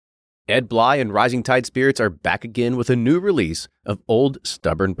Ed Bly and Rising Tide Spirits are back again with a new release of Old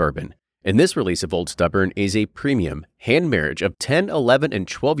Stubborn Bourbon. And this release of Old Stubborn is a premium hand marriage of 10, 11, and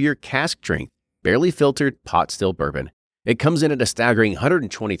 12-year cask strength, barely filtered pot still bourbon. It comes in at a staggering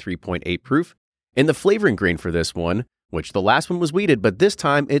 123.8 proof, and the flavoring grain for this one, which the last one was wheated, but this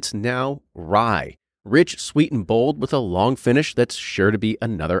time it's now rye. Rich, sweet, and bold with a long finish that's sure to be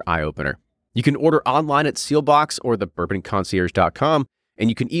another eye-opener. You can order online at Sealbox or thebourbonconcierge.com, and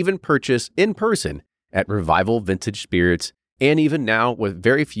you can even purchase in person at Revival Vintage Spirits, and even now with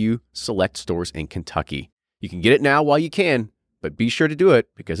very few select stores in Kentucky. You can get it now while you can, but be sure to do it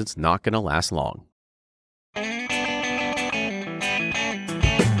because it's not going to last long.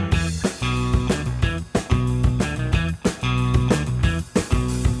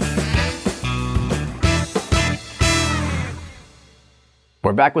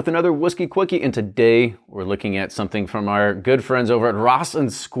 We're back with another Whiskey Quickie, and today we're looking at something from our good friends over at Ross and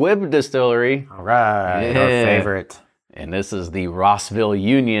Squibb Distillery. All right, our favorite. And this is the Rossville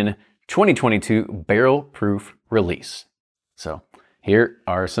Union 2022 Barrel Proof Release. So here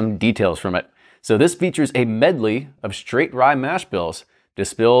are some details from it. So this features a medley of straight rye mash bills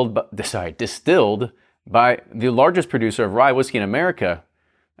distilled by the largest producer of rye whiskey in America.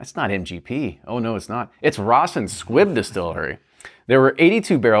 That's not MGP. Oh no, it's not. It's Ross and Squibb Distillery. There were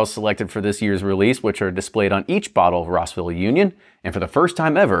 82 barrels selected for this year's release, which are displayed on each bottle of Rossville Union. And for the first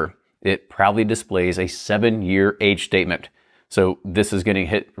time ever, it proudly displays a 7-year age statement. So this is going to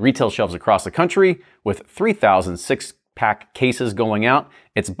hit retail shelves across the country with 3,000 six-pack cases going out.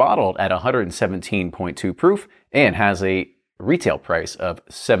 It's bottled at 117.2 proof and has a retail price of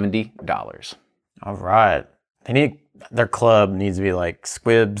 $70. All right. Their club needs to be like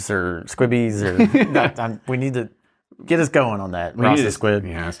Squibbs or Squibbies or we need to get us going on that. Ross and Squibb.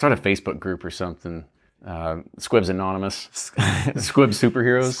 Yeah, start a Facebook group or something. Squibbs Anonymous. Squibb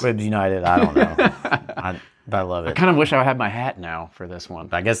Superheroes. Squibbs United. I don't know. I love it. I kind of wish I had my hat now for this one.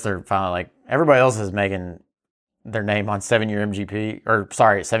 I guess they're finally like, everybody else is making their name on 7-year MGP,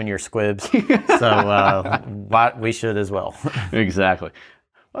 7-year Squibbs. So we should as well. Exactly.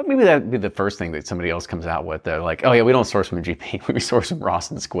 Well, maybe that'd be the first thing that somebody else comes out with. They're like, oh yeah, we don't source from GP, we source from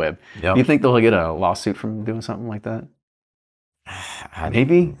Ross and Squibb. Yep. Do you think they'll get a lawsuit from doing something like that?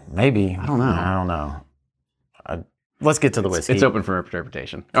 Maybe. I don't know. Let's get to the whiskey. It's open for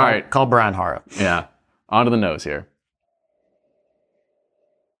interpretation. All right. Call Brian Hara. Yeah. On to the nose here.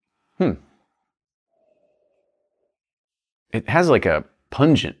 It has like a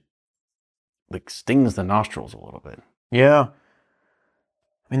pungent, like stings the nostrils a little bit. Yeah.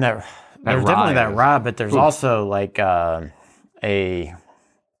 I mean, there's definitely that rye, but there's also like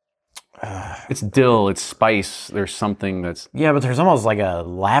it's dill, it's spice. There's something that's... Yeah, but there's almost like a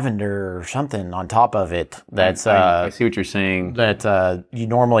lavender or something on top of it that's... I see what you're saying. That you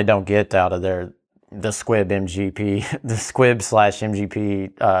normally don't get out of the Squibb MGP, the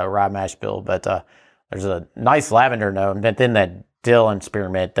Squibb/MGP rye mash bill, but there's a nice lavender note, but then that dill and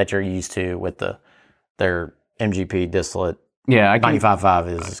spearmint that you're used to with their MGP distillate. Yeah,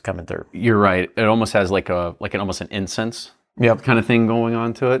 95.5 is coming through. You're right. It almost has almost an incense kind of thing going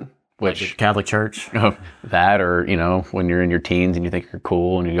on to it. Which like Catholic Church. That, or when you're in your teens and you think you're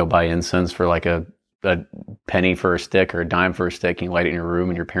cool and you go buy incense for like a penny for a stick or a dime for a stick, and you light it in your room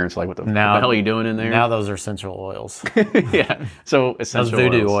and your parents are like, what the hell are you doing in there? Now those are essential oils. Yeah. So essential those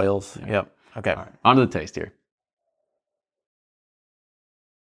voodoo oils. Yeah. Yep. Okay. All right. On to the taste here.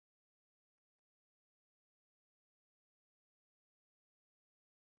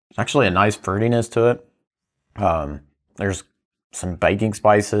 Actually a nice fruitiness to it. There's some baking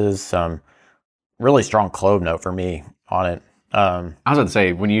spices, some really strong clove note for me on it. I was going to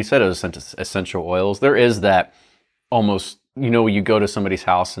say, when you said it was essential oils, there is that almost, you go to somebody's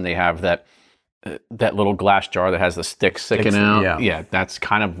house and they have that little glass jar that has the sticks sticking out. Yeah, that's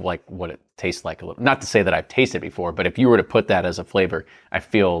kind of like what it tastes like a little. Not to say that I've tasted before, but if you were to put that as a flavor, I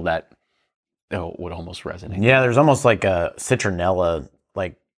feel that it would almost resonate. Yeah, there's almost like a citronella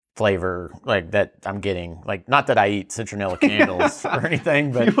flavor that I'm getting. Not that I eat citronella candles or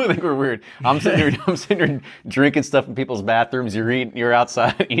anything, but people think we're weird. I'm sitting here drinking stuff in people's bathrooms. You're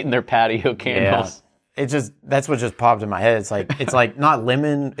outside eating their patio candles. Yeah. That's what just popped in my head. It's like not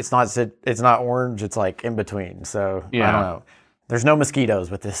lemon, it's not orange, it's like in between. So I don't know. There's no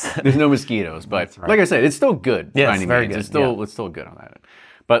mosquitoes with this. There's no mosquitoes, but like I said, it's still good. Yeah, it's very good. It's still good on that.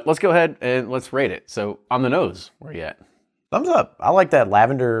 But let's go ahead and let's rate it. So on the nose, where are you at? Thumbs up. I like that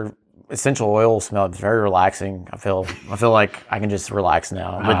lavender essential oil smell. It's very relaxing. I feel like I can just relax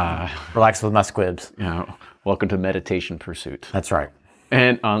now. Relax with my Squibbs. Yeah. Welcome to Meditation Pursuit. That's right.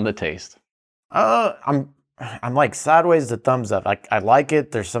 And on the taste. I'm I'm like sideways to thumbs up. I like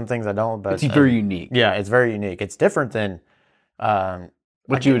it. There's some things I don't, but It's very unique. yeah, it's very unique. It's different than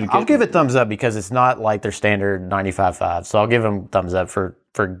What you would I'll get. give it thumbs up because it's not like their standard 95.5. So I'll give them thumbs up for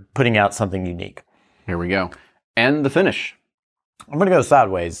putting out something unique. Here we go. And the finish. I'm gonna go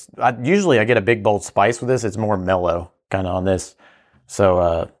sideways. Usually I get a big bold spice with this. It's more mellow kind of on this.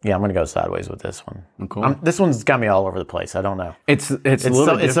 So yeah, I'm gonna go sideways with this one. Cool. This one's got me all over the place. I don't know. It's a little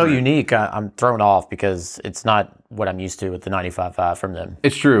so, bit it's so different. unique. I'm thrown off because it's not what I'm used to with the 95.5 from them.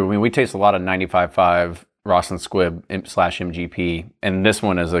 It's true. I mean, we taste a lot of 95.5 Ross and Squibb / MGP, and this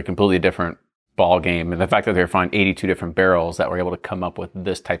one is a completely different ball game. And the fact that they're finding 82 different barrels that were able to come up with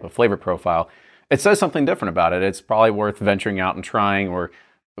this type of flavor profile, it says something different about it. It's probably worth venturing out and trying, or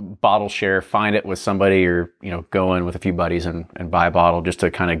bottle share, find it with somebody, or go in with a few buddies and buy a bottle just to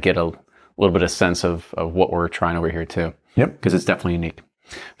kind of get a little bit of sense of what we're trying over here too. Yep. Because it's definitely unique.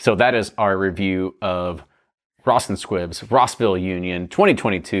 So that is our review of Ross and Squibb's Rossville Union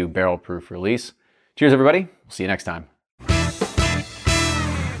 2022 barrel proof release. Cheers, everybody. We'll see you next time.